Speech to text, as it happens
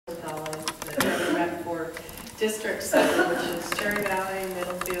District 7, which is Cherry Valley,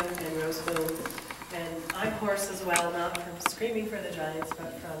 Middlefield, and Roseboom. And I'm hoarse as well, not from screaming for the Giants,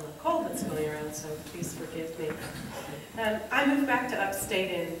 but from the cold that's going around, so please forgive me. I moved back to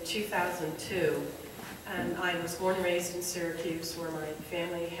upstate in 2002. And I was born and raised in Syracuse, where my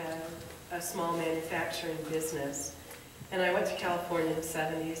family had a small manufacturing business. And I went to California in the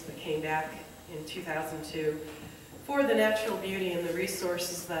 70s, but came back in 2002 for the natural beauty and the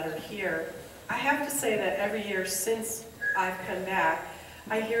resources that are here. I have to say that every year since I've come back,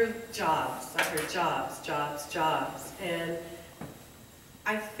 I hear jobs. I hear jobs, jobs, jobs. And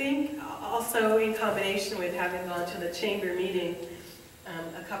I think also in combination with having gone to the chamber meeting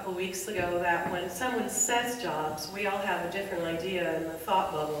a couple weeks ago, that when someone says jobs, we all have a different idea in the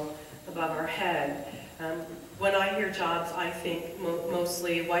thought bubble above our head. When I hear jobs, I think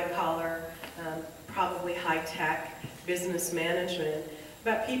mostly white collar, probably high tech, business management.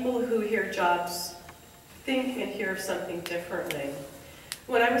 But people who hear jobs think and hear something differently.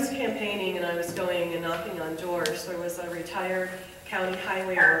 When I was campaigning and I was going and knocking on doors, there was a retired county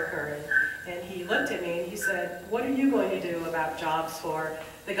highway worker, and he looked at me and he said, "What are you going to do about jobs for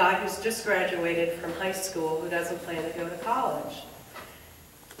the guy who's just graduated from high school who doesn't plan to go to college?"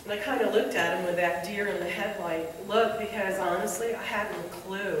 And I kind of looked at him with that deer in the headlight look, because honestly, I hadn't a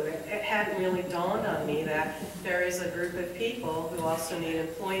clue. It hadn't really dawned on me that there is a group of people who also need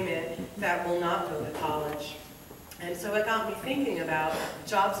employment that will not go to college. And so it got me thinking about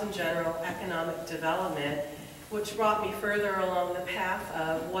jobs in general, economic development, which brought me further along the path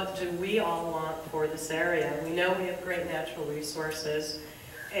of what do we all want for this area. We know we have great natural resources,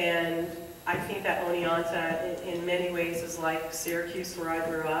 and I think that Oneonta in many ways is like Syracuse, where I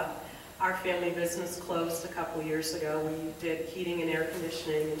grew up. Our family business closed a couple years ago. We did heating and air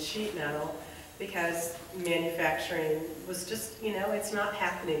conditioning and sheet metal because manufacturing was just, it's not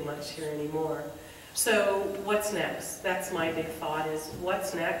happening much here anymore. So what's next? That's my big thought, is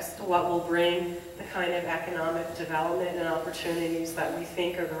what's next? What will bring the kind of economic development and opportunities that we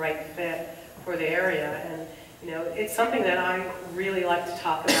think are the right fit for the area? And it's something that I really like to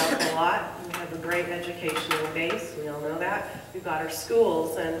talk about a lot. We have a great educational base, we all know that. We've got our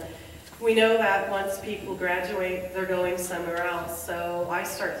schools, and we know that once people graduate, they're going somewhere else. So I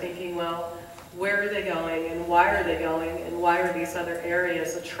start thinking, well, where are they going, and why are they going, and why are these other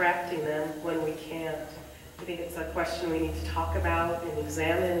areas attracting them when we can't? I think it's a question we need to talk about and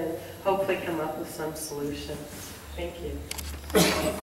examine and hopefully come up with some solutions. Thank you.